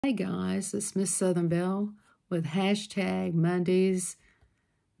Hey guys, it's Miss Southern Belle with hashtag Mondays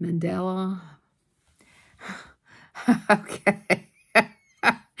Mandela. Okay.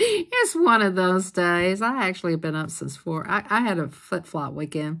 It's one of those days. I actually have been up since 4. I had a flip-flop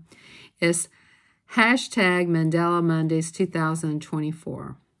weekend. It's hashtag Mandela Mondays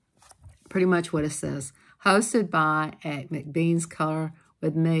 2024. Pretty much what it says. Hosted by at McBean's Color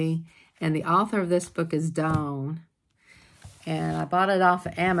with me. And the author of this book is Dawn. And I bought it off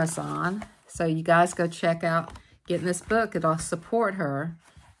of Amazon. So you guys go check out getting this book. It'll support her.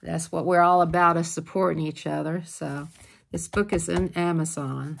 That's what we're all about, is supporting each other. So this book is in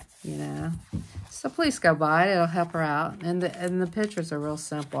Amazon, you know. So please go buy it. It'll help her out. And the pictures are real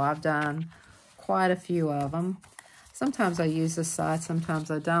simple. I've done quite a few of them. Sometimes I use this site,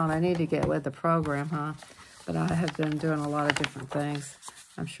 sometimes I don't. I need to get with the program, huh? But I have been doing a lot of different things.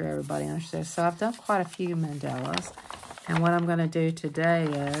 I'm sure everybody understands. So I've done quite a few Mandelas. And what I'm going to do today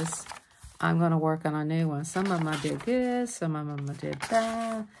is I'm going to work on a new one. Some of them I did good, some of them I did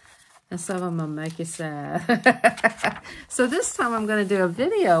bad, and some of them will make you sad. So this time I'm going to do a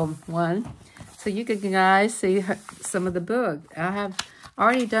video one so you can guys see some of the book. I have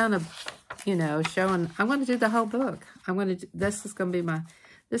already done a, showing. I'm going to do the whole book. This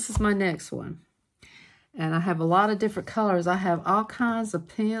is my next one. And I have a lot of different colors. I have all kinds of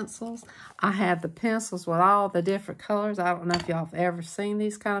pencils. I have the pencils with all the different colors. I don't know if y'all have ever seen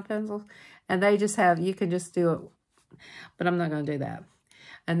these kind of pencils. And they just have, you can just do it. But I'm not going to do that.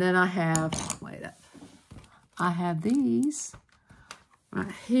 And then I have, I have these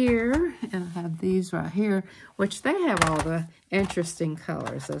right here. And I have these right here, which they have all the interesting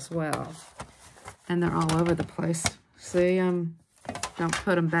colors as well. And they're all over the place. See, don't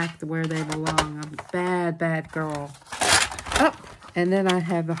put them back to where they belong. I'm a bad, bad girl. Oh, and then I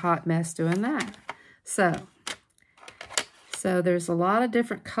have a hot mess doing that. So there's a lot of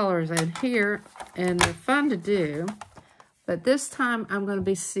different colors in here, and they're fun to do. But this time, I'm going to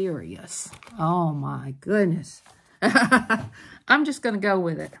be serious. Oh, my goodness. I'm just going to go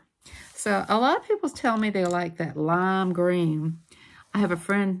with it. So a lot of people tell me they like that lime green. I have a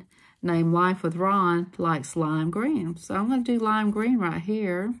friend named Life with Ron, likes lime green. So I'm going to do lime green right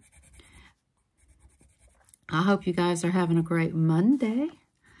here. I hope you guys are having a great Monday.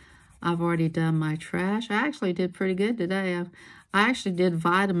 I've already done my trash. I actually did pretty good today. I actually did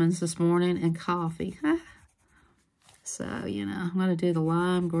vitamins this morning and coffee. So, I'm going to do the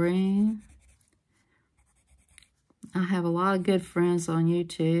lime green. I have a lot of good friends on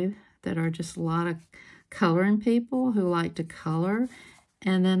YouTube that are just a lot of coloring people who like to color.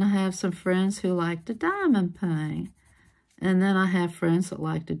 And then I have some friends who like to diamond paint. And then I have friends that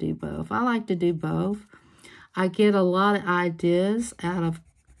like to do both. I like to do both. I get a lot of ideas out of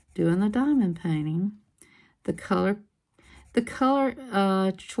doing the diamond painting. The color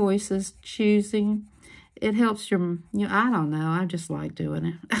choices, choosing, it helps your, I don't know, I just like doing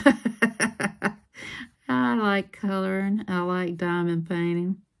it. I like coloring. I like diamond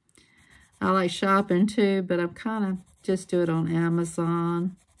painting. I like shopping too, but I'm kind of just do it on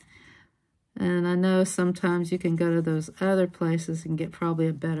Amazon. And I know sometimes you can go to those other places and get probably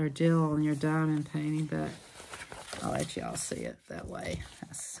a better deal on your diamond painting, but I'll let y'all see it that way.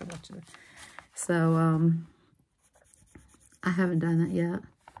 So, I haven't done that yet.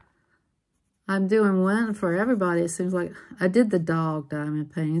 I'm doing one for everybody. It seems like I did the dog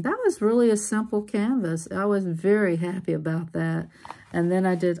diamond painting. That was really a simple canvas. I was very happy about that. And then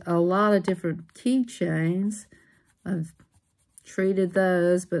I did a lot of different keychains. I've treated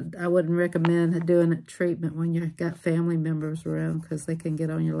those, but I wouldn't recommend doing a treatment when you've got family members around because they can get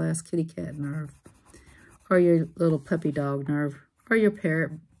on your last kitty cat nerve or your little puppy dog nerve or your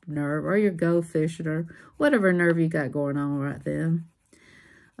parrot nerve or your goldfish nerve, whatever nerve you got going on right then.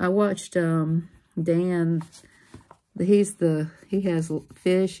 I watched Dan. He has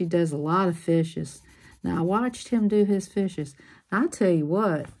fish. He does a lot of fishes. Now, I watched him do his fishes. I'll tell you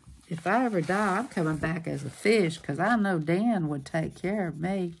what. If I ever die, I'm coming back as a fish because I know Dan would take care of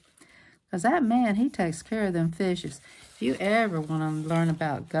me. Because that man, he takes care of them fishes. If you ever want to learn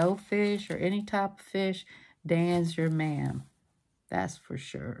about goldfish or any type of fish, Dan's your man. That's for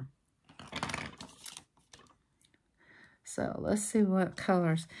sure. So let's see what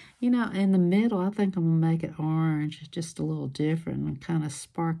colors. In the middle, I think I'm going to make it orange. Just a little different and kind of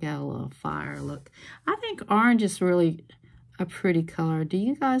spark out a little fire look. I think orange is really a pretty color. Do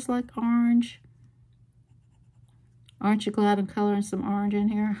you guys like orange? Aren't you glad I'm coloring some orange in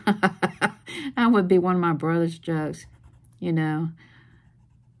here? That would be one of my brother's jokes. My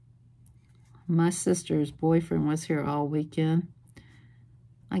sister's boyfriend was here all weekend.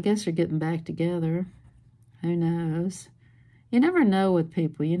 I guess they're getting back together. Who knows? You never know with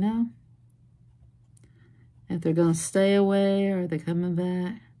people, you know? If they're going to stay away or they're coming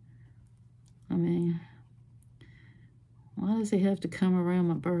back. I mean, why does he have to come around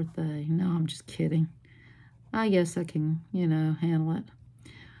my birthday? No, I'm just kidding. I guess I can, you know, handle it.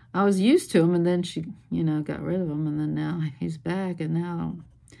 I was used to him, and then she, you know, got rid of him, and then now he's back, and now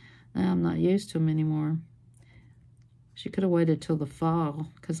I'm not used to him anymore. She could have waited till the fall,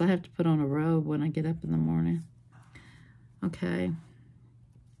 because I have to put on a robe when I get up in the morning. Okay.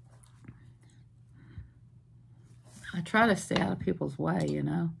 I try to stay out of people's way, you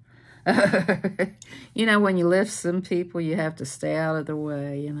know. You know, when you lift some people, you have to stay out of their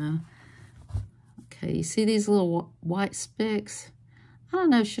way, you know. Okay, you see these little white specks? I don't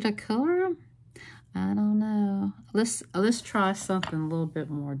know, should I color them? I don't know. Let's try something a little bit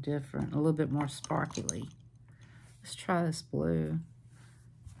more different, a little bit more sparkly. Let's try this blue.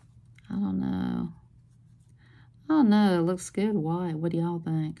 I don't know. Oh no, it looks good white. What do y'all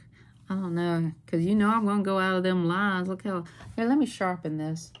think? I don't know, because you know I'm going to go out of them lines. Look how... Here, let me sharpen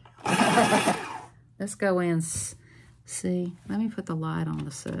this. Let's go in. See, let me put the light on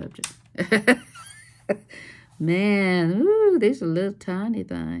the subject. Man, ooh, these are little tiny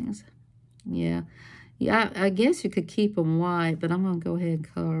things. Yeah. Yeah, I guess you could keep them white, but I'm going to go ahead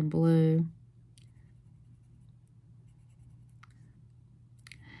and color them blue.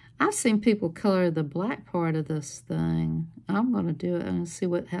 I've seen people color the black part of this thing. I'm going to do it. I'm going to see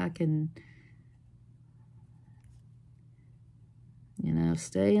how I can, you know,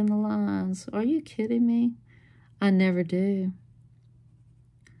 stay in the lines. Are you kidding me? I never do.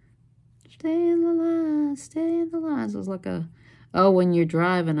 Stay in the lines, stay in the lines. It was like a, oh, when you're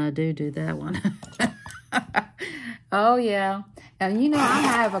driving, I do that one. Oh, yeah. And, you know, I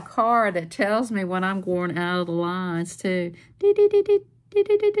have a car that tells me when I'm going out of the lines, too.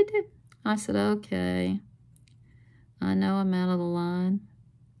 I said, okay. I know I'm out of the line.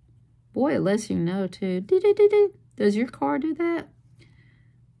 Boy, it lets you know, too. Does your car do that?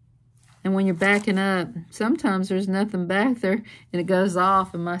 And when you're backing up, sometimes there's nothing back there, and it goes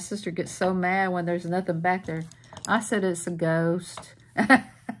off, and my sister gets so mad when there's nothing back there. I said, it's a ghost.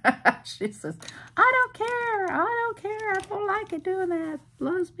 She says, I don't care. I don't care. I don't like it doing that. It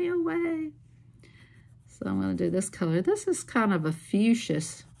blows me away. So I'm going to do this color. This is kind of a fuchsia.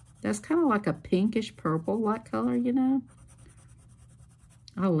 That's kind of like a pinkish purple like color, you know.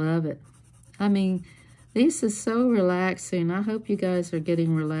 I love it. I mean, this is so relaxing. I hope you guys are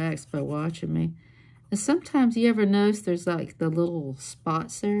getting relaxed by watching me. And sometimes you ever notice there's like the little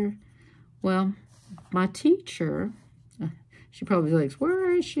spots there. Well, my teacher, she probably thinks,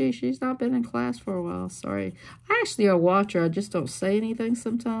 where is she? She's not been in class for a while. Sorry. I watch her. I just don't say anything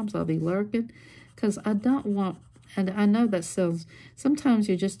sometimes. I'll be lurking because I don't want, and I know that sounds, sometimes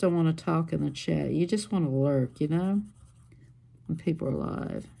you just don't want to talk in the chat. You just want to lurk, you know, when people are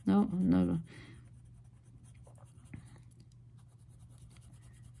live. No.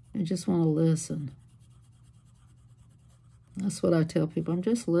 You just want to listen. That's what I tell people. I'm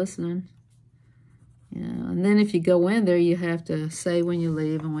just listening. You know, and then if you go in there, you have to say when you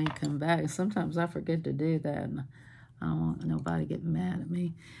leave and when you come back. Sometimes I forget to do that, and I don't want nobody getting mad at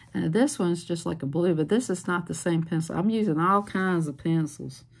me. And this one's just like a blue, but this is not the same pencil. I'm using all kinds of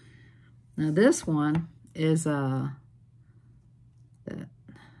pencils. Now this one is that,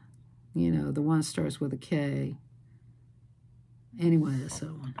 you know, the one that starts with a K. Anyway, that's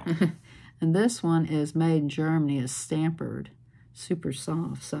that one. And this one is made in Germany. It's Stampered. Super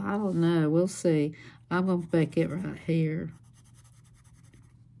soft. So I don't know. We'll see. I'm going to make it right here.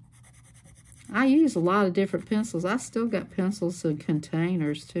 I use a lot of different pencils. I still got pencils in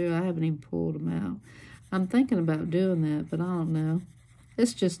containers, too. I haven't even pulled them out. I'm thinking about doing that, but I don't know.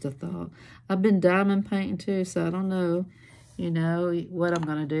 It's just a thought. I've been diamond painting, too, so I don't know, you know, what I'm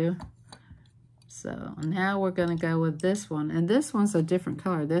going to do. So now we're going to go with this one. And this one's a different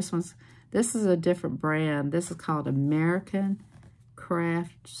color. This is a different brand. This is called American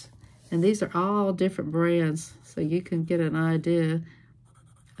Crafts. And these are all different brands, so you can get an idea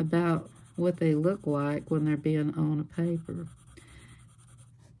about what they look like when they're being on a paper.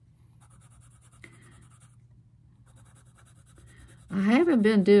 I haven't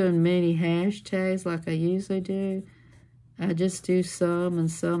been doing many hashtags like I usually do. I just do some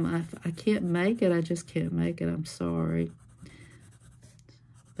and some. I can't make it. I just can't make it. I'm sorry.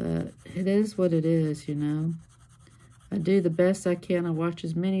 But it is what it is, you know. I do the best I can. I watch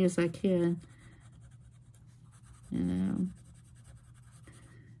as many as I can. You know.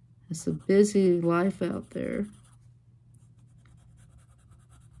 It's a busy life out there.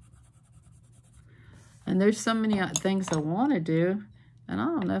 And there's so many things I want to do. And I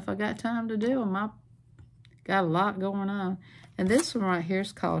don't know if I got time to do them. Got a lot going on. And this one right here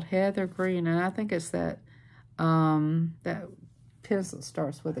is called Heather Green. And I think it's that that pencil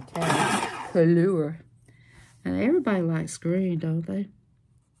starts with a K. Color. And everybody likes green, don't they?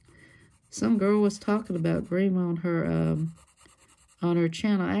 Some girl was talking about green on her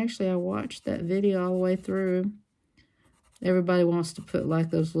channel. Actually, I watched that video all the way through. Everybody wants to put like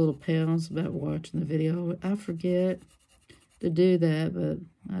those little pounds about watching the video. I forget to do that, but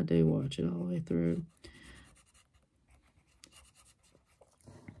I do watch it all the way through.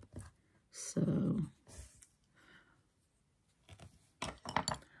 So,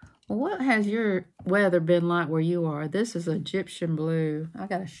 well, what has your weather been like where you are? This is Egyptian blue. I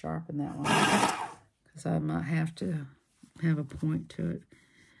got to sharpen that one because I might have to have a point to it.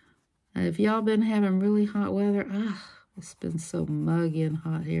 Have y'all been having really hot weather? It's been so muggy and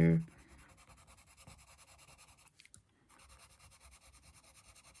hot here.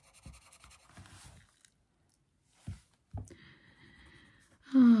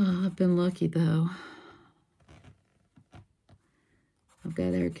 I've been lucky though. I've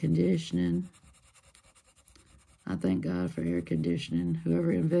got air conditioning. I thank God for air conditioning.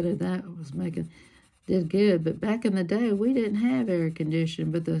 Whoever invented that did good. But back in the day, we didn't have air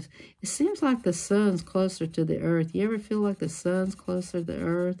conditioning. But it seems like the sun's closer to the earth. You ever feel like the sun's closer to the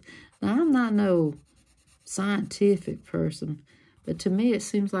earth? Now, I'm not no scientific person, but to me, it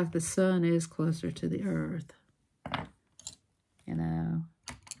seems like the sun is closer to the earth. You know.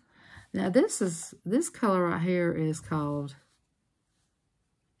 Now, this color right here is called,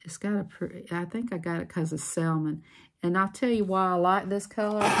 it's got a pretty, I think I got it because it's salmon. And I'll tell you why I like this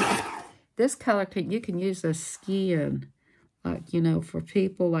color. This color, you can use as skin, like, you know, for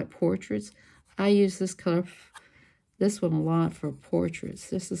people, like portraits. I use this color, this one a lot for portraits.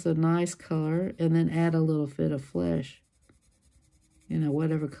 This is a nice color, and then add a little bit of flesh. You know,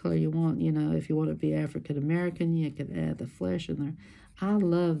 whatever color you want. You know, if you want to be African-American, you can add the flesh in there. I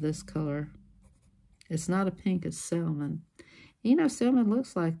love this color. It's not a pink, it's salmon. You know, salmon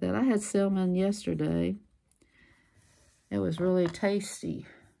looks like that. I had salmon yesterday. It was really tasty.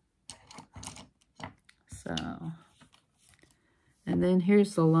 So, and then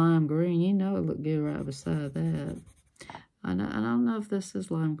here's the lime green. You know it looked good right beside that. I don't know if this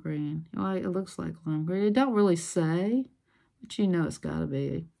is lime green. Well, it looks like lime green. It don't really say, but you know it's got to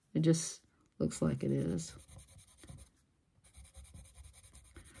be. It just looks like it is.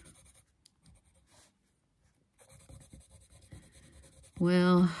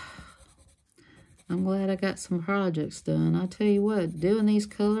 Well, I'm glad I got some projects done. I tell you what, doing these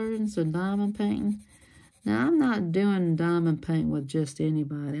colorings and diamond painting. Now, I'm not doing diamond paint with just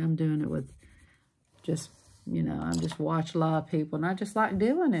anybody. I'm doing it with just, you know, I just watch a lot of people, and I just like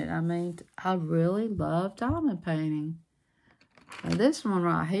doing it. I mean, I really love diamond painting. Now, this one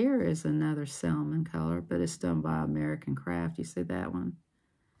right here is another salmon color, but it's done by American Craft. You see that one?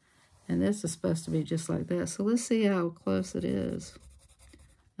 And this is supposed to be just like that. So let's see how close it is.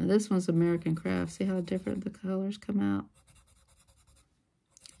 Now, this one's American Craft. See how different the colors come out?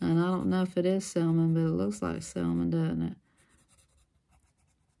 And I don't know if it is salmon, but it looks like salmon, doesn't it?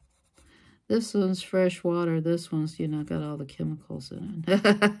 This one's fresh water. This one's, you know, got all the chemicals in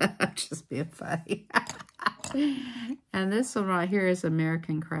it. Just being funny. And this one right here is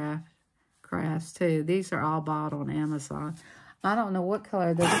American Crafts, too. These are all bought on Amazon. I don't know what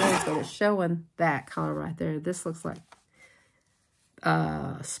color this is, but it's showing that color right there. This looks like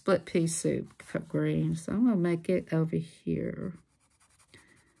split pea soup green. So I'm going to make it over here.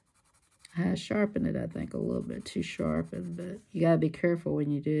 I sharpened it, I think, a little bit too sharpened, but you got to be careful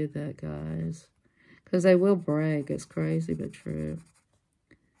when you do that, guys, because they will break. It's crazy, but true.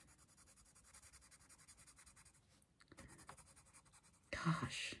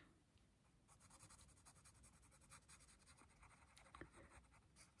 Gosh.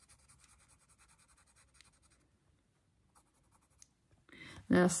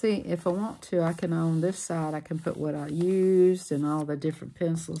 Now, see, if I want to, I can, on this side, I can put what I used and all the different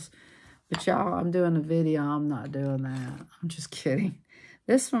pencils. But y'all, I'm doing a video. I'm not doing that. I'm just kidding.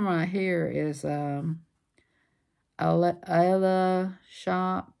 This one right here is Ayla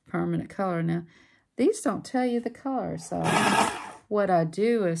Shop Permanent Color. Now, these don't tell you the color. So what I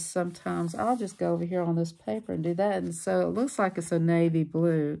do is sometimes I'll just go over here on this paper and do that. And so it looks like it's a navy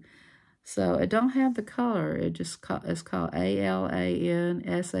blue. So it don't have the color. It just it's called ALANSHON,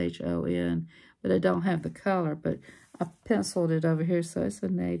 but it don't have the color. But I penciled it over here, so it's a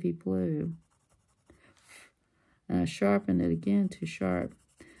navy blue. And I sharpened it again too sharp.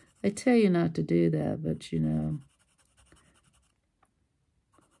 They tell you not to do that, but you know,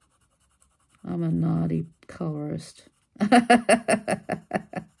 I'm a naughty colorist.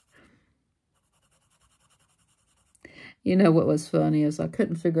 You know what was funny is I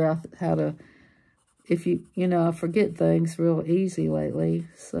couldn't figure out how to, if you know, I forget things real easy lately.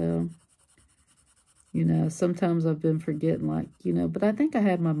 So, you know, sometimes I've been forgetting, like, you know, but I think I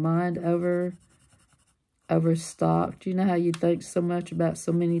had my mind overstocked. You know how you think so much about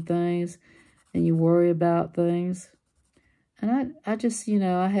so many things and you worry about things? And I just, you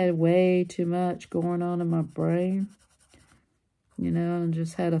know, I had way too much going on in my brain, you know, and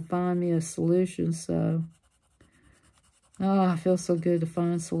just had to find me a solution. So, oh, I feel so good to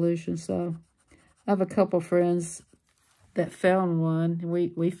find solutions. So, I have a couple friends that found one.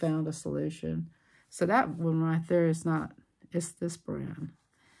 We found a solution. So, that one right there is not, it's this brand.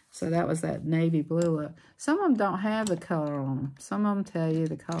 So, that was that navy blue look. Some of them don't have the color on them. Some of them tell you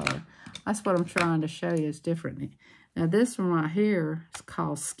the color. That's what I'm trying to show you is different. Now, this one right here is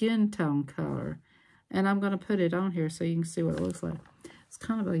called Skin Tone Color. And I'm going to put it on here so you can see what it looks like. It's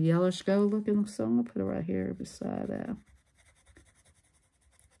kind of a yellowish gold looking, so I'm going to put it right here beside that.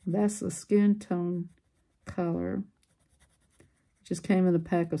 That's the Skin Tone Color. It just came in a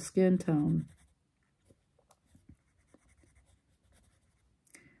pack of Skin Tone.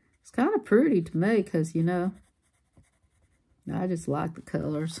 It's kind of pretty to me because, you know, I just like the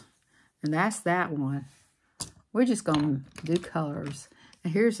colors. And that's that one. We're just going to do colors.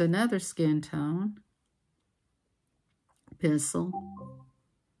 And here's another Skin Tone pencil.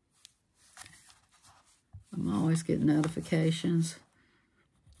 I'm always getting notifications.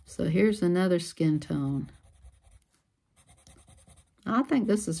 So here's another Skin Tone. I think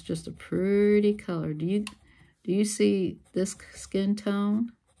this is just a pretty color. Do you see this Skin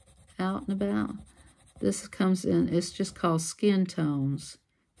Tone out and about? This comes in, it's just called Skin Tones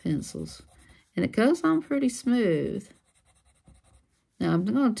pencils. And it goes on pretty smooth. Now, I'm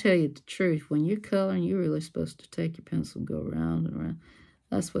going to tell you the truth. When you're coloring, you're really supposed to take your pencil and go around and around.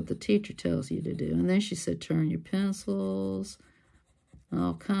 That's what the teacher tells you to do. And then she said, turn your pencils,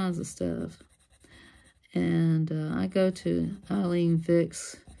 all kinds of stuff. And I go to Eileen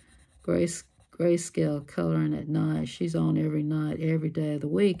Vick's Grayscale Coloring at Night. She's on every night, every day of the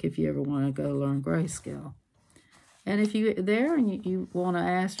week if you ever want to go learn grayscale. And if you're there and you want to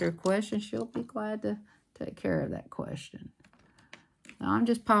ask her a question, she'll be glad to take care of that question. Now, I'm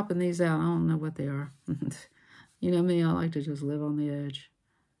just popping these out. I don't know what they are. You know me, I like to just live on the edge.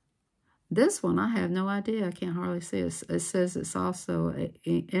 This one, I have no idea. I can't hardly see it. It says it's also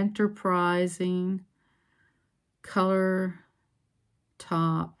an enterprising color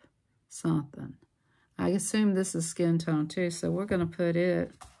top something. I assume this is Skin Tone too, so we're going to put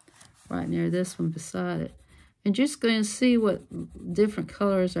it right near this one beside it. And just going to see what different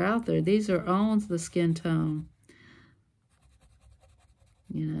colors are out there. These are on the Skin Tone.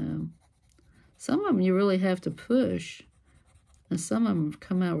 You know, some of them you really have to push. And some of them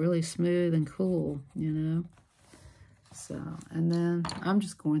come out really smooth and cool, you know. So, and then I'm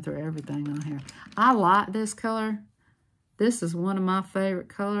just going through everything on here. I like this color. This is one of my favorite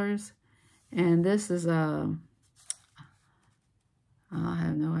colors. And this is, I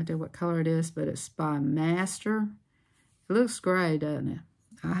have no idea what color it is, but it's by Master. It looks gray, doesn't it?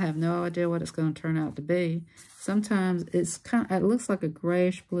 I have no idea what it's going to turn out to be. Sometimes it looks like a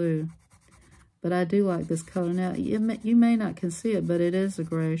grayish blue, but I do like this color. Now, you may not can see it, but it is a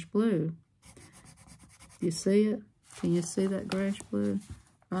grayish blue. You see it? Can you see that grayish blue?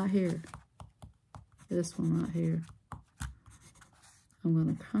 Right here. This one right here. I'm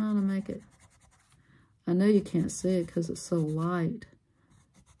going to kind of make it. I know you can't see it because it's so light,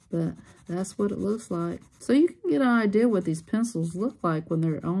 but that's what it looks like. So you can get an idea what these pencils look like when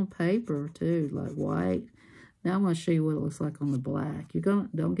they're on paper too, like white. Now I'm going to show you what it looks like on the black.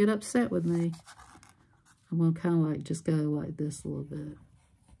 Don't get upset with me. I'm going to kind of like just go like this a little bit.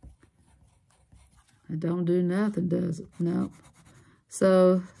 It don't do nothing, does it? Nope.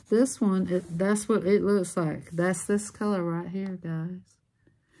 So this one, that's what it looks like. That's this color right here, guys.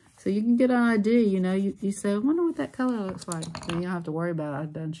 So you can get an idea, you know, you say, I wonder what that color looks like. Well, you don't have to worry about it. I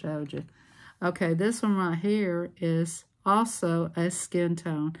done showed you. Okay, this one right here is also a Skin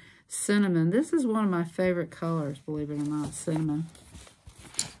Tone. Cinnamon. This is one of my favorite colors, believe it or not, cinnamon.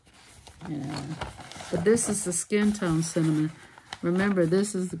 Yeah. But this is the Skin Tone Cinnamon. Remember,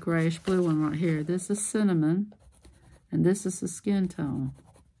 this is the grayish blue one right here. This is cinnamon, and this is the Skin Tone.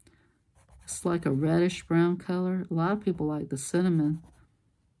 It's like a reddish brown color. A lot of people like the cinnamon.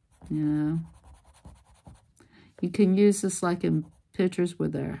 You know, you can use this like in pictures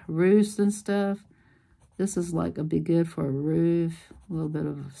with their roofs and stuff. This is like be good for a roof. A little bit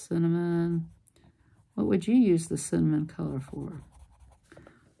of cinnamon. What would you use the cinnamon color for?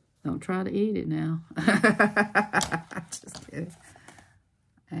 Don't try to eat it now. Just kidding.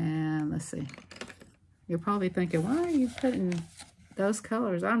 And let's see. You're probably thinking, why are you putting those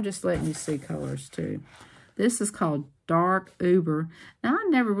colors? I'm just letting you see colors too. This is called Dark Uber. Now, I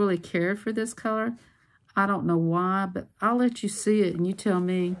never really cared for this color. I don't know why, but I'll let you see it and you tell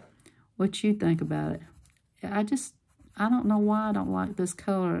me what you think about it. I don't know why I don't like this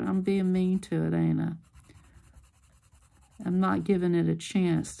color. I'm being mean to it, ain't I? I'm not giving it a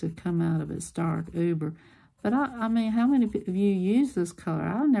chance to come out of its Dark Uber. But I mean, how many of you use this color?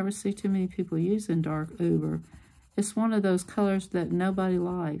 I never see too many people using Dark Uber. It's one of those colors that nobody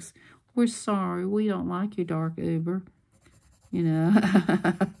likes. We're sorry, we don't like your Dark Uber, you know.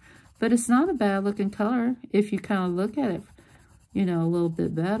 But it's not a bad looking color if you kind of look at it, you know, a little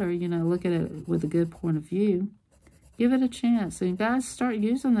bit better, you know, look at it with a good point of view. Give it a chance. And guys, start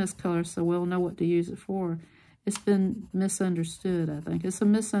using this color so we'll know what to use it for. It's been misunderstood, I think. It's a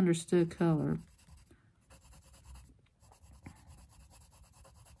misunderstood color.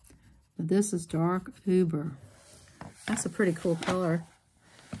 But this is Dark Uber. That's a pretty cool color.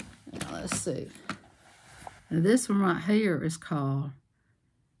 Now, let's see. Now, this one right here is called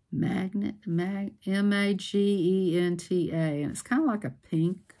Magenta, M-A-G-E-N-T-A. And it's kind of like a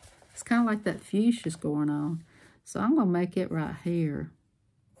pink. It's kind of like that fuchsia's going on. So I'm going to make it right here.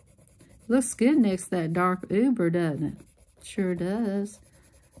 Looks good next to that Dark Uber, doesn't it? Sure does.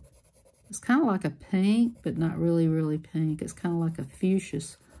 It's kind of like a pink, but not really, really pink. It's kind of like a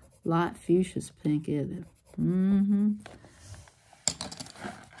fuchsia's, light fuchsia's pink, isn't it?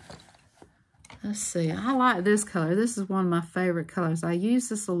 Let's see. I like this color. This is one of my favorite colors. I use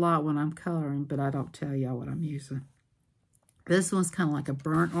this a lot when I'm coloring, but I don't tell y'all what I'm using. This one's kind of like a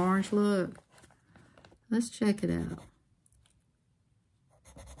burnt orange look. Let's check it out.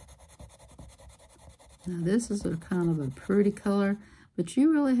 Now, this is a kind of a pretty color, but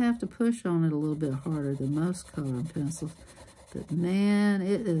you really have to push on it a little bit harder than most coloring pencils. But, man,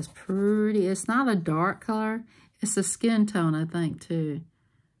 it is pretty. It's not a dark color. It's a skin tone, I think, too.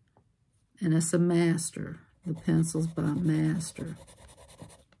 And it's a Master. The pencil's by Master.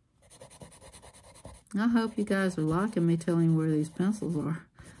 I hope you guys are liking me telling you where these pencils are.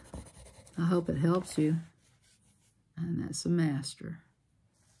 I hope it helps you. And that's a Master.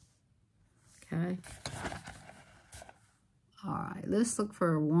 Okay. All right, let's look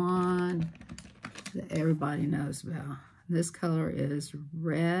for one that everybody knows about. This color is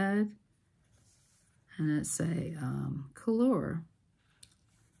red, and it's a Couleur.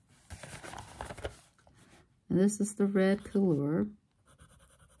 And this is the red Couleur.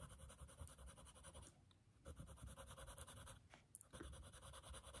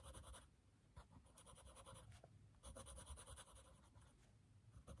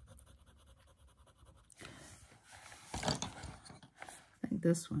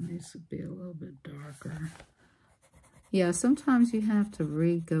 This one needs to be a little bit darker. Yeah, sometimes you have to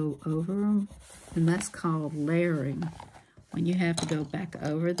go over them, and that's called layering. When you have to go back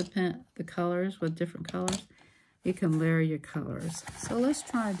over the colors with different colors, you can layer your colors. So let's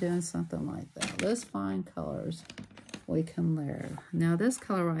try doing something like that. Let's find colors we can layer. Now this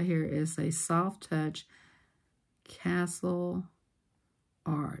color right here is a Soft Touch Castle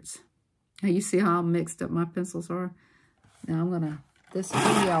Arts. Now you see how mixed up my pencils are? Now I'm gonna, this is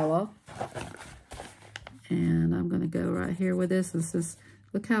a yellow. And I'm going to go right here with this. This is,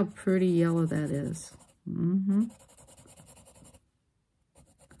 look how pretty yellow that is.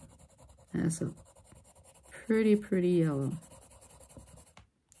 That's a pretty, pretty yellow.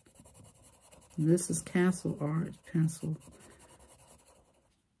 And this is Castle Art pencil.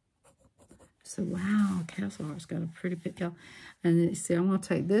 So, wow, Castle Art's got a pretty big yellow. And then, see, I'm going to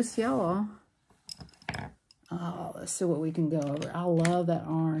take this yellow. Oh, let's see what we can go over. I love that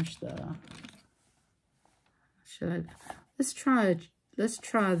orange, though. Let's try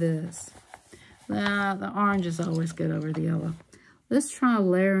this. Nah, the orange is always good over the yellow. Let's try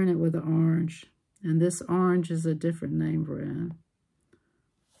layering it with the orange. And this orange is a different name brand.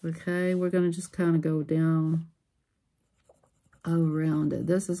 Okay, we're going to just kind of go down around it.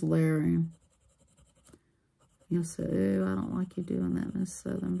 This is layering. You'll say, oh, I don't like you doing that, Miss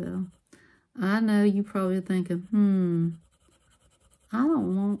Southern Belle. I know you probably thinking, I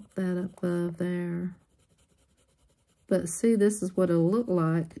don't want that above there. But see, this is what it'll look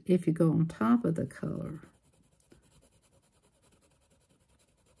like if you go on top of the color.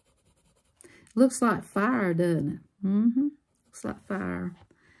 Looks like fire, doesn't it? Looks like fire.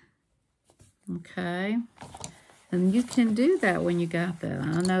 Okay. And you can do that when you got that.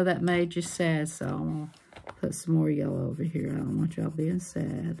 I know that made you sad, so I'm going to put some more yellow over here. I don't want y'all being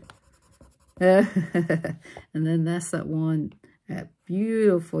sad. And then that's that one, that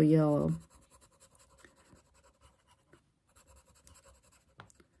beautiful yellow.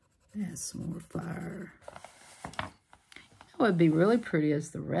 Add some more fire. what would be really pretty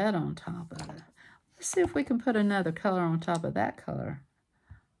is the red on top of it. Let's see if we can put another color on top of that color.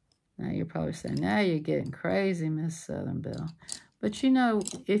 Now you're probably saying, now you're getting crazy, Miss Southern Belle. But you know,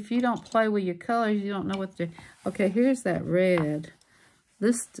 if you don't play with your colors, you don't know what to do. Okay, here's that red.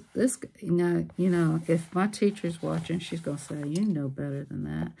 This, you know, if my teacher's watching, she's going to say, you know better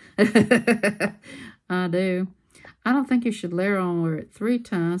than that. I do. I don't think you should layer over it 3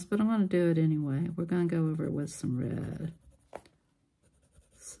 times, but I'm going to do it anyway. We're going to go over it with some red.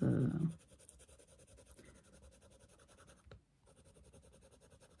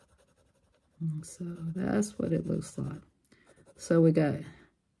 So that's what it looks like. So we got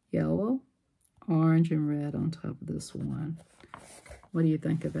yellow, orange, and red on top of this one. What do you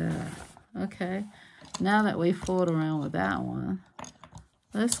think of that? Okay, now that we fooled around with that one,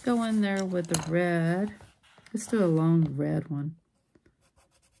 let's go in there with the red. Let's do a long red one.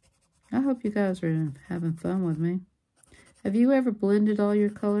 I hope you guys are having fun with me. Have you ever blended all your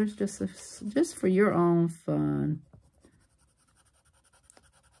colors just for your own fun?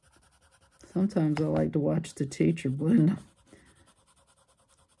 Sometimes I like to watch the teacher blend them.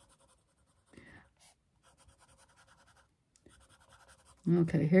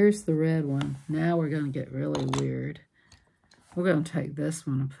 Okay, here's the red one. Now we're going to get really weird. We're going to take this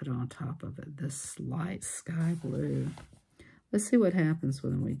one and put it on top of it, this light sky blue. Let's see what happens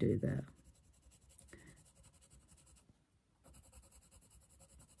when we do that.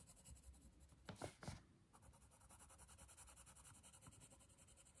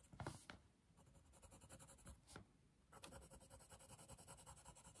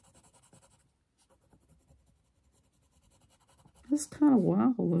 It's kind of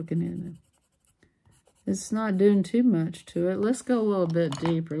wild looking, isn't it? It's not doing too much to it. Let's go a little bit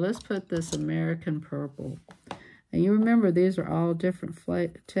deeper. Let's put this American purple. And you remember these are all different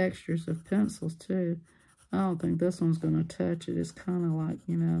textures of pencils too. I don't think this one's going to touch it. It's kind of like,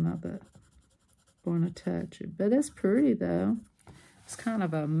 you know, not that going to touch it. But it's pretty though. It's kind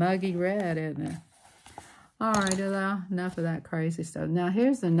of a muggy red, isn't it? All right, enough of that crazy stuff. Now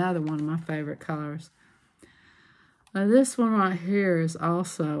here's another one of my favorite colors. Now this one right here is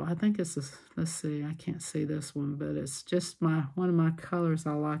also, I think it's, let's see, I can't see this one, but it's just one of my colors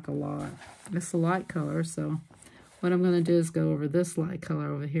I like a lot. It's a light color, so what I'm going to do is go over this light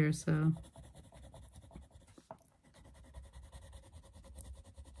color over here, so.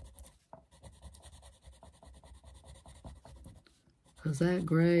 Because that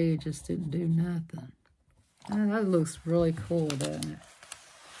gray just didn't do nothing. Oh, that looks really cool, doesn't it?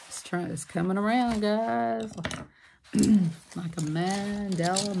 It's coming around, guys. Like a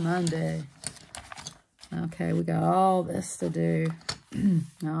Mandela Monday. Okay, we got all this to do.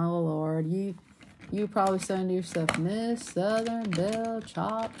 Oh, Lord. You probably saying to yourself, Miss Southern Belle,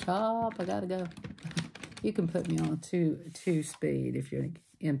 chop, I gotta go. You can put me on two speed if you're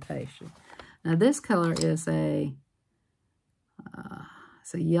impatient. Now, this color is it's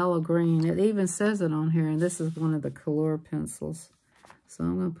a yellow-green. It even says it on here, and this is one of the Color pencils. So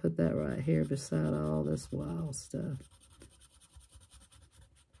I'm going to put that right here beside all this wild stuff.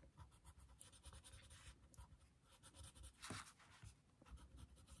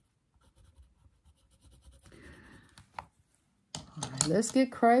 All right, let's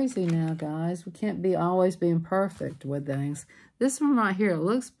get crazy now, guys. We can't be always being perfect with things. This one right here, it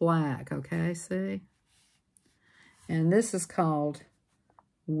looks black, okay? See? And this is called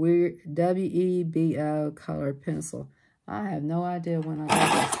WEBO colored pencil. I have no idea when I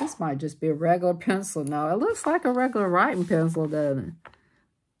got this. This might just be a regular pencil. No, it looks like a regular writing pencil, doesn't it?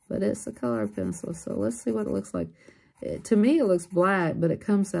 But it's a color pencil, so let's see what it looks like. To me, it looks black, but it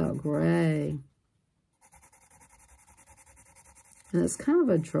comes out gray. And it's kind of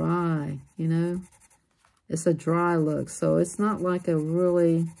a dry, you know? It's a dry look, so it's not like a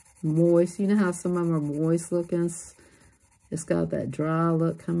really moist. You know how some of them are moist looking? It's got that dry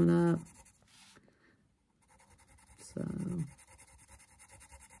look coming up. So,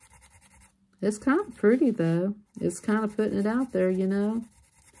 it's kind of pretty, though. It's kind of putting it out there, you know.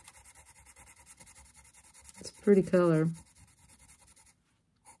 It's a pretty color.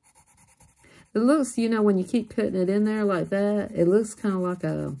 It looks, you know, when you keep putting it in there like that, it looks kind of like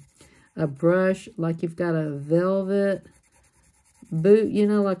a brush, like you've got a velvet boot, you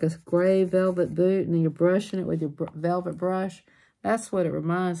know, like a gray velvet boot, and then you're brushing it with your velvet brush. That's what it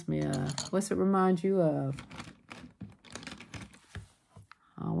reminds me of. What's it remind you of?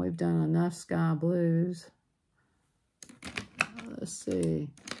 Oh, we've done enough sky blues. Let's see.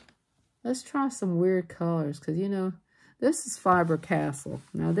 Let's try some weird colors, because, you know, this is Faber-Castell.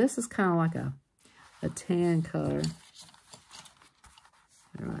 Now, this is kind of like a tan color.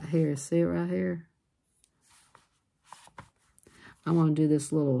 Right here. See it right here? I want to do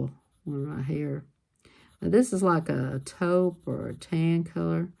this little one right here. Now, this is like a taupe or a tan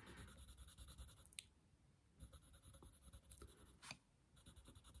color.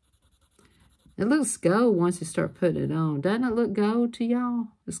 It looks gold once you start putting it on. Doesn't it look gold to y'all?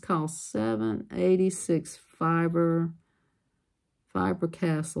 It's called 786 Fiber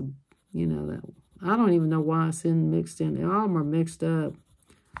Castle. You know that. I don't even know why it's mixed in. All of them are mixed up.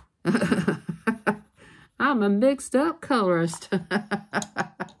 I'm a mixed up colorist.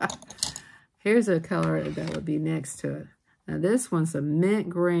 Here's a color that would be next to it. Now this one's a mint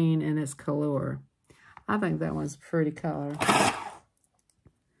green and it's color. I think that one's a pretty color.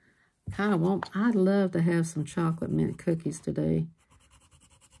 I'd love to have some chocolate mint cookies today.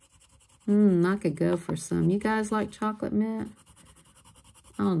 I could go for some. You guys like chocolate mint?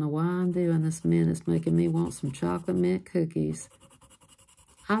 I don't know why I'm doing this mint. It's making me want some chocolate mint cookies.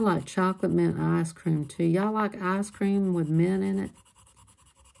 I like chocolate mint ice cream too. Y'all like ice cream with mint in it?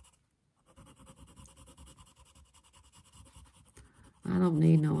 I don't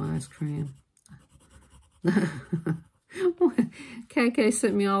need no ice cream. KK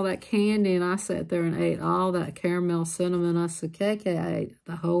sent me all that candy, and I sat there and ate all that caramel cinnamon. I said, KK, I ate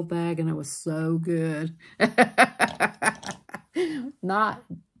the whole bag, and it was so good. Not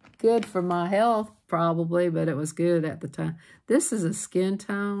good for my health, probably, but it was good at the time. This is a skin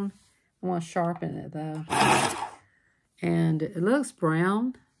tone. I want to sharpen it, though. And it looks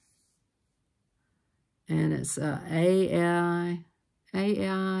brown. And it's A-I-A-N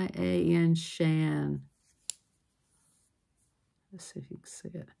Shan. Let's see if you can see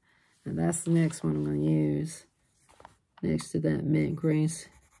it. And that's the next one I'm going to use. Next to that mint greens.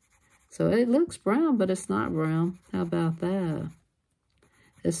 So it looks brown, but it's not brown. How about that?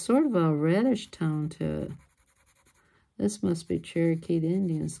 It's sort of a reddish tone to it. This must be Cherokee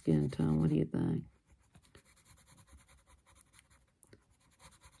Indian skin tone. What do you think?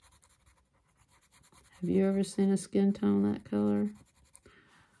 Have you ever seen a skin tone that color?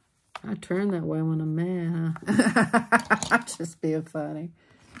 I turn that way when I'm mad, huh? I'm just being funny.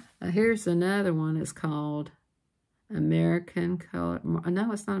 Here's another one. It's called American Color.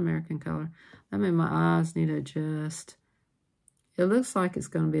 No, it's not American Color. I mean, my eyes need to adjust. It looks like it's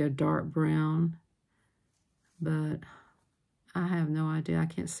going to be a dark brown, but I have no idea. I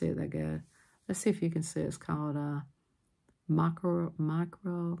can't see it that good. Let's see if you can see it. It's called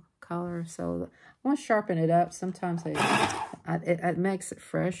micro color. So I want to sharpen it up. Sometimes it makes it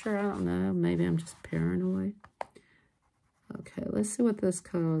fresher. I don't know. Maybe I'm just paranoid. Okay, let's see what this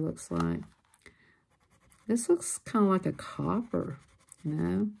color looks like. This looks kind of like a copper, you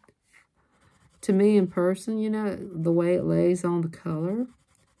know. To me in person, you know, the way it lays on the color.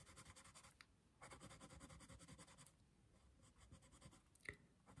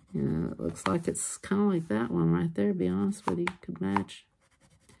 You know, it looks like it's kind of like that one right there, to be honest with you. Could match.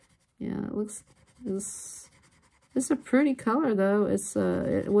 Yeah, it looks, it's a pretty color, though.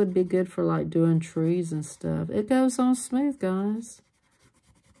 It would be good for, like, doing trees and stuff. It goes on smooth, guys.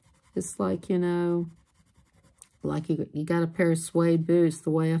 It's like, you know, like you got a pair of suede boots, the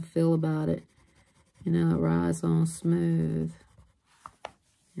way I feel about it. You know, it rides on smooth.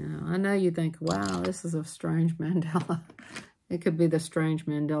 You know, I know you think, wow, this is a strange Mandela. It could be the strange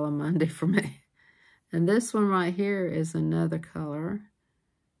Mandela Monday for me. And this one right here is another color.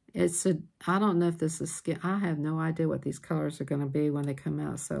 I don't know if this is skin. I have no idea what these colors are going to be when they come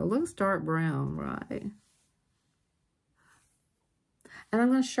out. So it looks dark brown, right? And I'm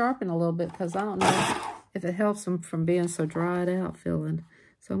going to sharpen a little bit because I don't know if it helps them from being so dried out feeling.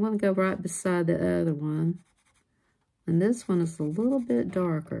 So I'm going to go right beside the other one. And this one is a little bit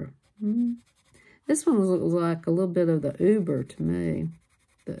darker. This one looks like a little bit of the Uber to me.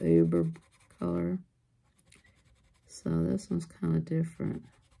 The Uber color. So this one's kind of different.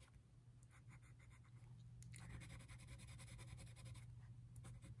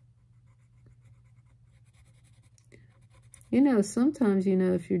 You know, sometimes, you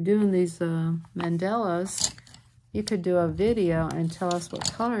know, if you're doing these mandalas, you could do a video and tell us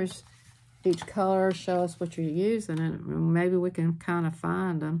what colors, each color, show us what you're using, and maybe we can kind of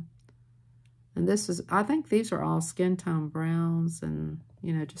find them. And this is, I think these are all skin tone browns and,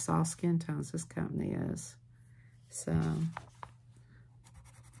 you know, just all skin tones this company is. So,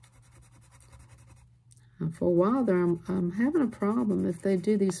 and for a while there, I'm having a problem if they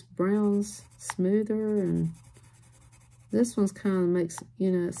do these browns smoother, and this one's kind of makes, you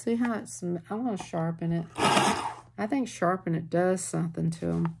know, see how it's, I want to sharpen it. I think sharpen it does something to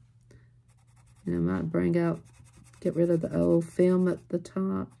them. You know, might bring out, get rid of the old film at the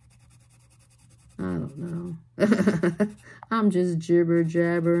top. I don't know. I'm just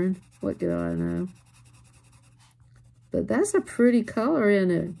jibber-jabbering. What do I know? But that's a pretty color,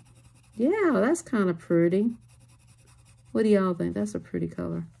 isn't it? Yeah, that's kind of pretty. What do y'all think? That's a pretty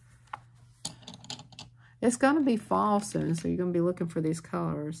color. It's going to be fall soon, so you're going to be looking for these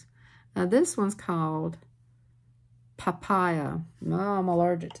colors. Now, this one's called papaya. No, I'm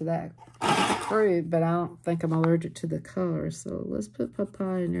allergic to that fruit, but I don't think I'm allergic to the color. So let's put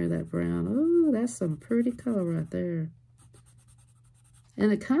papaya near that brown. Oh, that's some pretty color right there.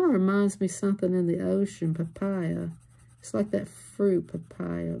 And it kind of reminds me something in the ocean, papaya. It's like that fruit,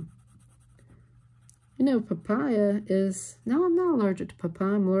 papaya. You know, papaya is... No, I'm not allergic to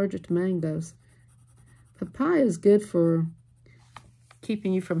papaya. I'm allergic to mangoes. Papaya is good for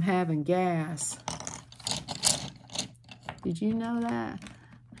keeping you from having gas. Did you know that?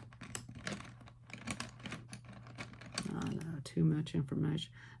 I know, too much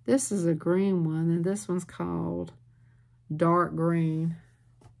information. This is a green one, and this one's called dark green.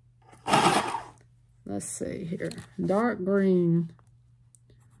 Let's see here. Dark green.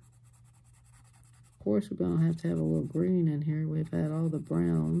 Of course, we're going to have a little green in here. We've had all the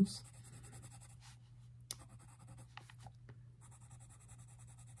browns.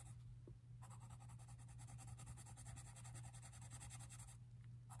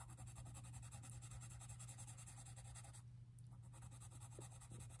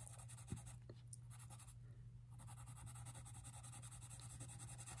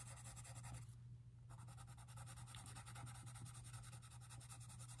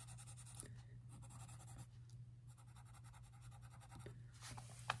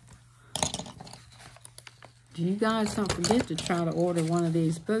 You guys don't forget to try to order one of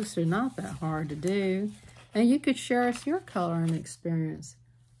these books. They're not that hard to do. And you could share us your coloring experience.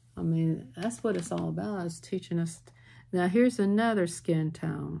 I mean, that's what it's all about, is teaching us. Now, here's another skin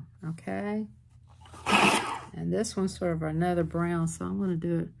tone, okay? And this one's sort of another brown, so I'm going to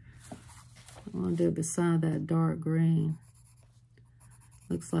do it. I'm going to do it beside that dark green.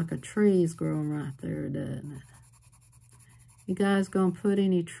 Looks like a tree's growing right there, doesn't it? You guys going to put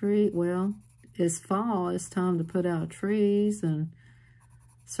any tree? Well, it's fall. It's time to put out trees and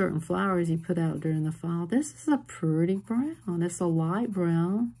certain flowers you put out during the fall. This is a pretty brown. It's a light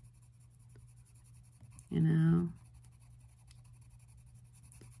brown, you know.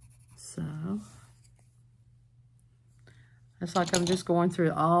 So, it's like I'm just going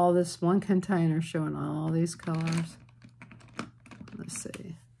through all this one container showing all these colors. Let's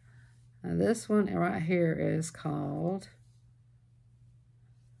see. Now this one right here is called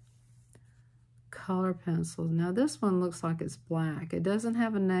Color Pencils. Now this one looks like it's black. It doesn't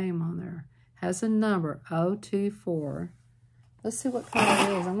have a name on there. It has a number, 024. Let's see what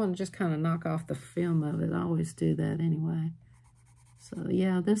color it is. I'm going to just kind of knock off the film of it. I always do that anyway. So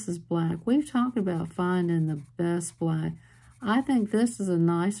yeah, this is black. We've talked about finding the best black. I think this is a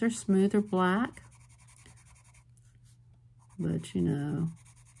nicer, smoother black. But you know,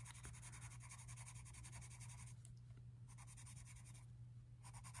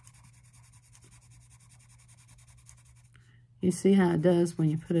 you see how it does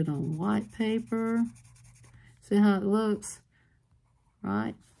when you put it on white paper? See how it looks,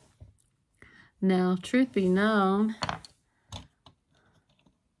 right? Now, truth be known,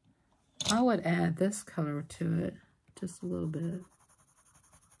 I would add this color to it, just a little bit.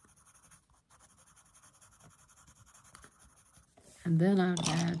 And then I would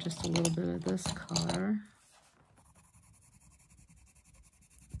add just a little bit of this color.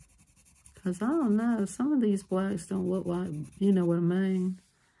 Because I don't know, some of these blacks don't look like, you know what I mean.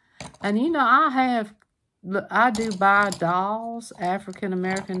 And you know, I do buy dolls,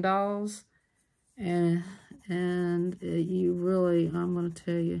 African-American dolls. And you really, I'm going to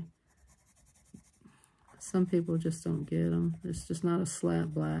tell you, some people just don't get them. It's just not a slap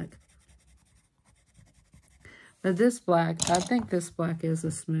black. But this black, I think this black is a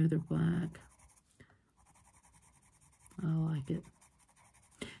smoother black. I like it.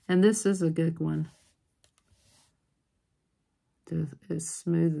 And this is a good one. It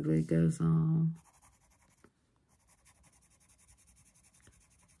smoothly goes on.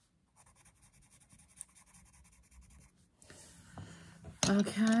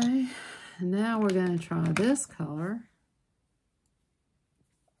 Okay, now we're going to try this color.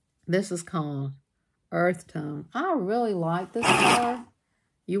 This is called Earth Tone. I really like this color.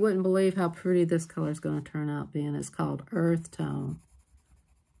 You wouldn't believe how pretty this color is going to turn out being. It's called Earth Tone.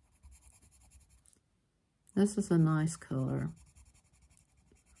 This is a nice color.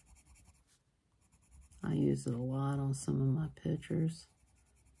 I use it a lot on some of my pictures.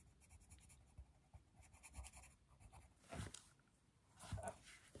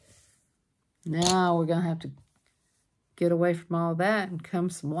 Now we're going to have to get away from all that and come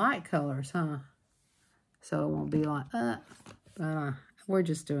some light colors, huh? so it won't be like, we're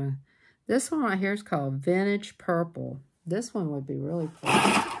just doing, this one right here is called Vintage Purple. This one would be really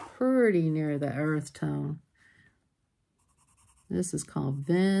pretty near the earth tone. This is called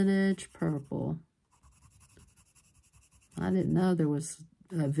Vintage Purple. I didn't know there was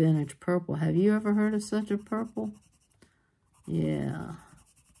a vintage purple. Have you ever heard of such a purple? Yeah.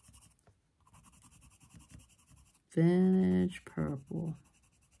 Vintage purple.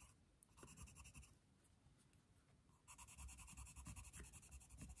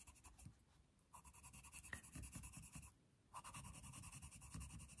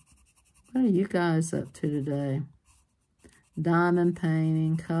 What are you guys up to today? Diamond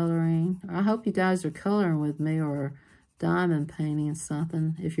painting, coloring. I hope you guys are coloring with me or diamond painting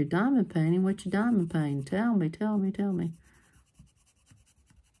something. If you're diamond painting, what you diamond painting? Tell me, tell me, tell me.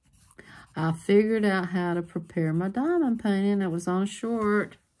 I figured out how to prepare my diamond painting. It was on a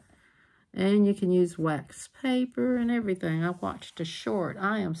short. And you can use wax paper and everything. I watched a short.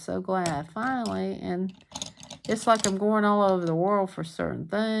 I am so glad, finally. And it's like I'm going all over the world for certain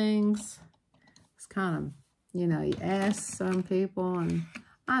things. It's kind of, you know, you ask some people, and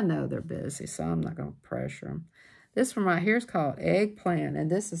I know they're busy, so I'm not going to pressure them. This one right here is called Eggplant,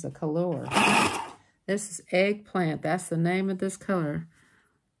 and this is a color. This is Eggplant. That's the name of this color.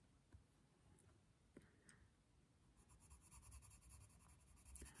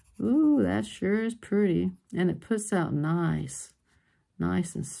 Ooh, that sure is pretty. And it puts out nice.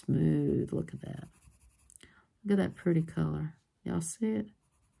 Nice and smooth. Look at that. Look at that pretty color. Y'all see it?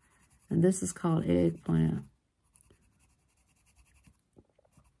 And this is called Eggplant.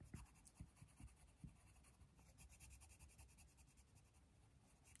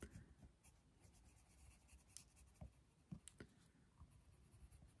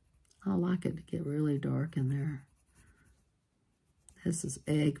 I like it to get really dark in there. This is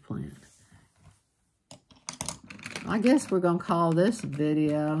Eggplant. I guess we're going to call this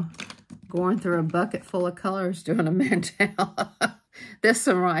video going through a bucket full of colors doing a mandala. This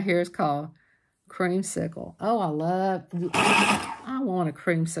one right here is called Creamsicle. Oh, I want a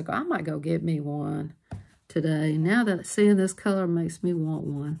creamsicle. I might go get me one today. Now that seeing this color makes me want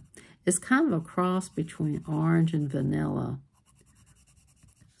one. It's kind of a cross between orange and vanilla.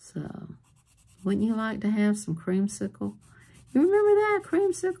 So, wouldn't you like to have some creamsicle? You remember that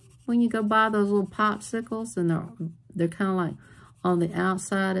creamsicle? When you go buy those little popsicles and they're kind of like on the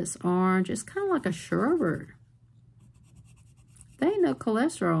outside it's orange. It's kind of like a sherbet. There ain't no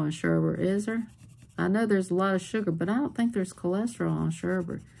cholesterol in sherbet, is there? I know there's a lot of sugar, but I don't think there's cholesterol in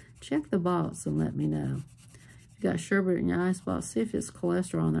sherbet. Check the box and let me know. If you got sherbet in your icebox, see if it's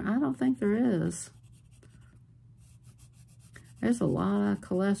cholesterol in there. I don't think there is. There's a lot of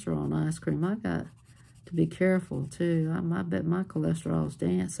cholesterol in ice cream. I got to be careful, too. I bet my cholesterol's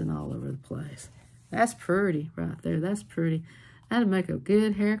dancing all over the place. That's pretty right there. That's pretty. That'd make a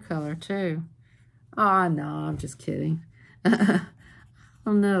good hair color, too. Oh, no, I'm just kidding. I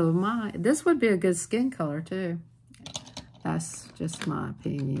don't know. This would be a good skin color, too. That's just my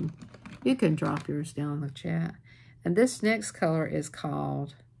opinion. You can drop yours down in the chat. And this next color is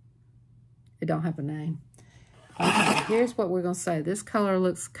called, it don't have a name. Okay, here's what we're going to say. This color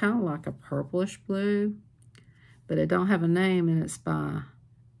looks kind of like a purplish blue, but it don't have a name, and it's by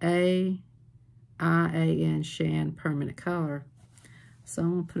AIAN Shan Permanent Color. So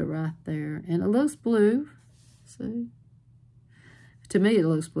I'm going to put it right there. And it looks blue. See? To me, it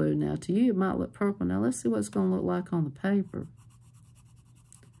looks blue. Now, to you, it might look purple. Now, let's see what it's going to look like on the paper.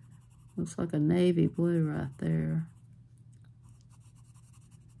 Looks like a navy blue right there.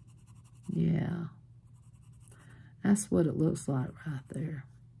 Yeah. That's what it looks like right there.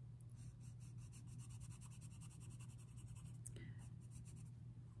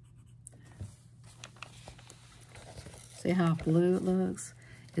 See how blue it looks?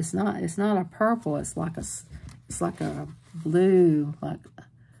 It's not a purple. It's like a blue, like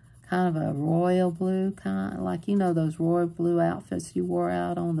kind of a royal blue kind, like, you know, those royal blue outfits you wore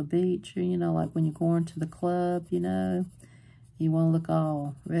out on the beach, or, you know, like when you're going to the club, you know, you want to look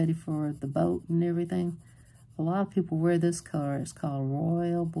all ready for the boat and everything. A lot of people wear this color. It's called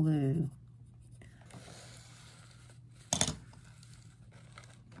royal blue.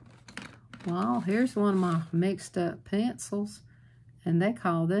 Well, here's one of my mixed up pencils, and they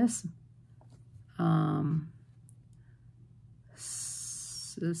call this,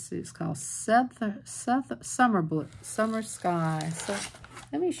 let's see, it's called Summer Blue, Summer Sky. So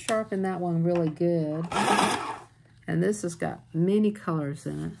let me sharpen that one really good. And this has got many colors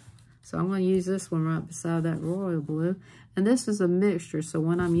in it. So I'm going to use this one right beside that royal blue. And this is a mixture, so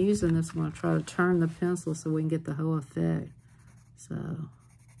when I'm using this, I'm going to try to turn the pencil so we can get the whole effect. So,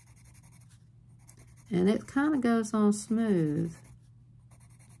 And it kind of goes on smooth.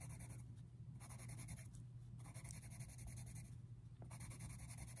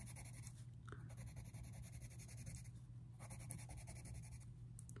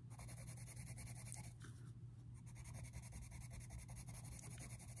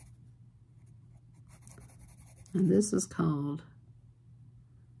 And this is called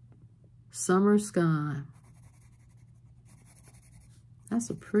Summer Sky. That's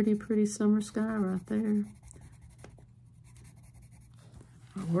a pretty, pretty summer sky right there.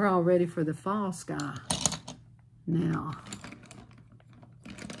 We're all ready for the fall sky now.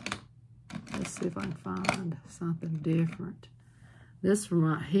 Let's see if I can find something different. This one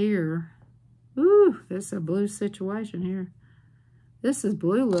right here, ooh, this is a blue situation here. This is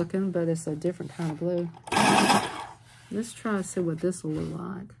blue looking, but it's a different kind of blue. Let's try to see what this will look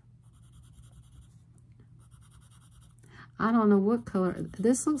like. I don't know what color.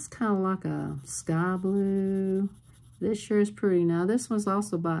 This looks kind of like a sky blue. This sure is pretty. Now, this one's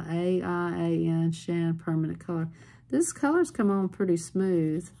also by AIAN Shan Permanent Color. This color's come on pretty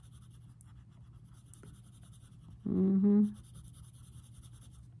smooth. I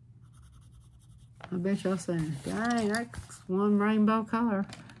bet y'all saying, dang, that's one rainbow color.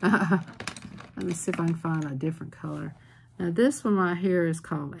 Let me see if I can find a different color. Now, this one right here is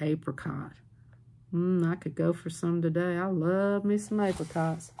called Apricot. I could go for some today. I love me some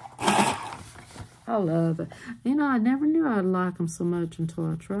apricots. I love it. You know, I never knew I'd like them so much until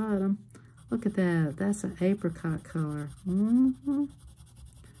I tried them. Look at that. That's an apricot color.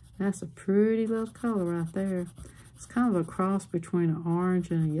 That's a pretty little color right there. It's kind of a cross between an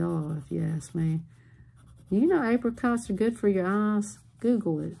orange and a yellow, if you ask me. You know apricots are good for your eyes.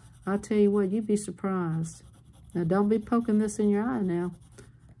 Google it. I'll tell you what, you'd be surprised. Now, don't be poking this in your eye now.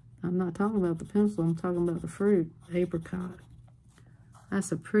 I'm not talking about the pencil. I'm talking about the fruit, apricot.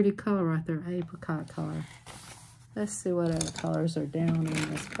 That's a pretty color right there, apricot color. Let's see what other colors are down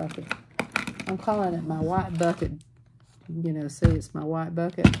in this bucket. I'm calling it my white bucket. You know, see, it's my white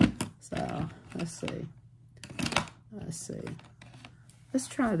bucket. So, let's see. Let's see. Let's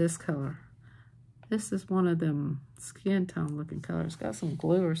try this color. This is one of them skin tone looking colors. Got some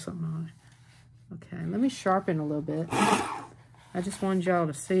glue or something on it. Okay, let me sharpen a little bit. I just wanted y'all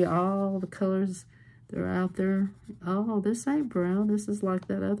to see all the colors that are out there. Oh, this ain't brown. This is like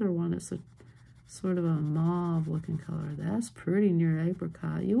that other one. It's a sort of a mauve looking color. That's pretty near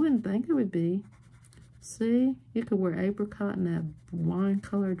apricot. You wouldn't think it would be. See, you could wear apricot and that wine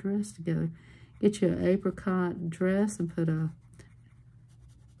color dress together. Get you an apricot dress and put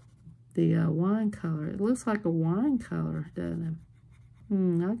the wine color. It looks like a wine color, doesn't it?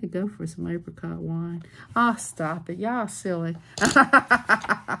 I could go for some apricot wine. Oh, stop it. Y'all silly.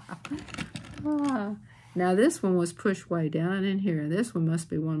 Now, this one was pushed way down in here. This one must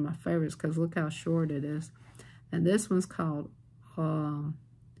be one of my favorites because look how short it is. And this one's called OCHRIN.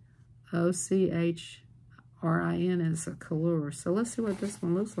 It's a color. So let's see what this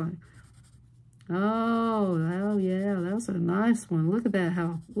one looks like. Oh, yeah. That was a nice one. Look at that.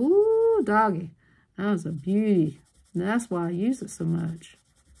 How, ooh, doggy. That was a beauty. And that's why I use it so much.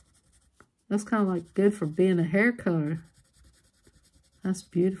 That's kind of like good for being a hair color. That's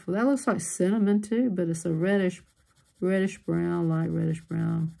beautiful. That looks like cinnamon too, but it's a reddish brown, light reddish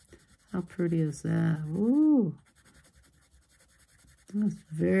brown. How pretty is that? Ooh. That's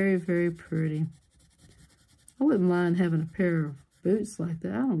very, very pretty. I wouldn't mind having a pair of boots like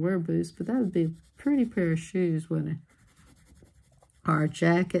that. I don't wear boots, but that would be a pretty pair of shoes, wouldn't it? Or a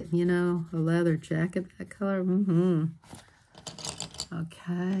jacket, you know, a leather jacket, that color.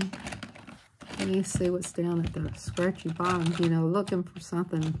 Okay. Let me see what's down at the scratchy bottom, you know, looking for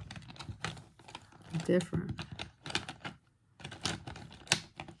something different.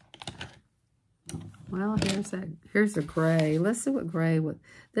 Well, here's a gray. Let's see what gray would.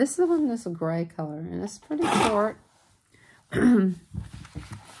 This one is a gray color, and it's pretty short.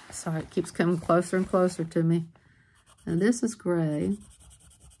 Sorry, it keeps coming closer and closer to me. And this is gray.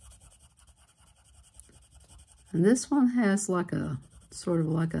 And this one has like a, sort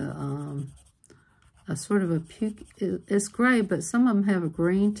of a puke. It's gray, but some of them have a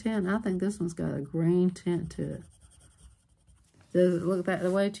green tint. I think this one's got a green tint to it. Does it look that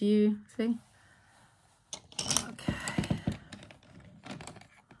way to you? See? Okay.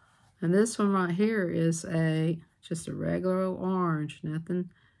 And this one right here is just a regular old orange.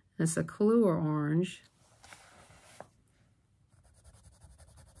 Nothing. It's a Kahlua orange.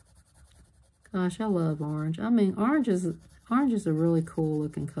 Gosh, I love orange. I mean, orange is a really cool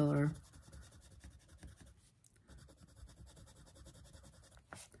looking color.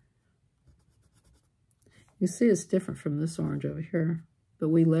 You see it's different from this orange over here, but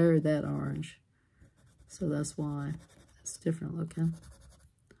we layered that orange. So that's why it's different looking.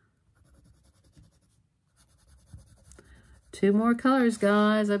 2 more colors,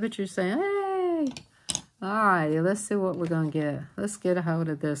 guys. I bet you're saying, hey. Alrighty, let's see what we're going to get. Let's get a hold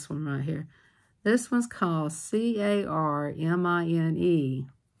of this one right here. This one's called C-A-R-M-I-N-E.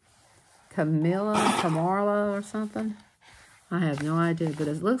 Camarla or something. I have no idea, but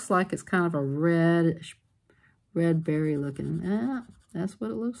it looks like it's kind of a red berry looking. Yeah, that's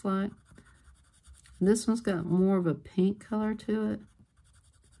what it looks like. This one's got more of a pink color to it.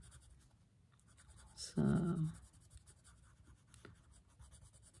 So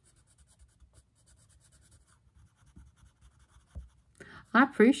I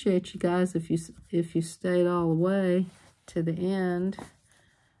appreciate you guys if you stayed all the way to the end.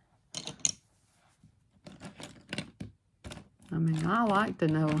 I mean, I like to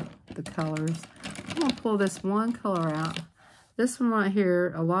know the colors. I'm going to pull this one color out. This one right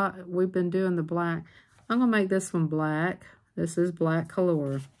here, we've been doing the black. I'm going to make this one black. This is black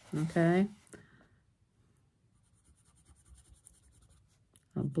color, okay?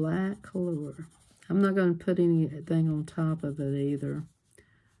 A black color. I'm not going to put anything on top of it either.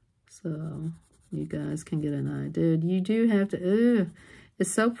 So you guys can get an idea. You do have to, ooh,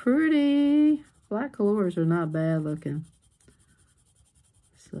 it's so pretty. Black colors are not bad looking.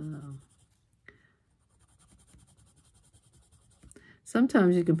 So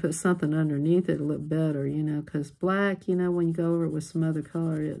sometimes you can put something underneath it to look better, you know, because black, you know, when you go over it with some other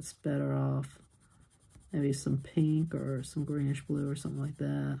color, it's better off. Maybe some pink or some greenish blue or something like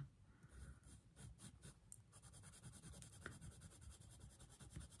that.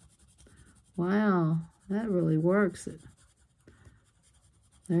 Wow, that really works.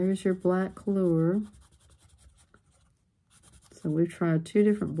 There's your black color. So we've tried 2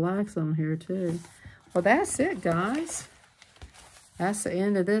 different blacks on here too. Well, that's it, guys. That's the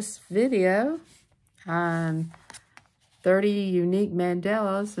end of this video on 30 unique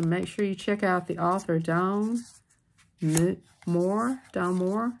mandalas. And make sure you check out the author, Dawn Moore.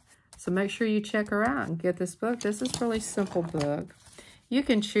 So make sure you check her out and get this book. This is a really simple book. You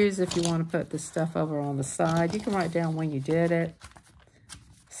can choose if you want to put this stuff over on the side. You can write down when you did it.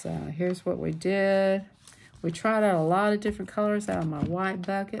 So here's what we did. We tried out a lot of different colors out of my white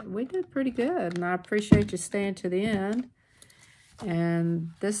bucket. We did pretty good, and I appreciate you staying to the end. And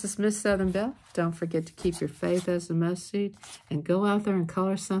this is Miss Southern Belle. Don't forget to keep your faith as the mustard and go out there and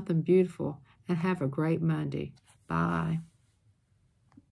color something beautiful. And have a great Monday. Bye.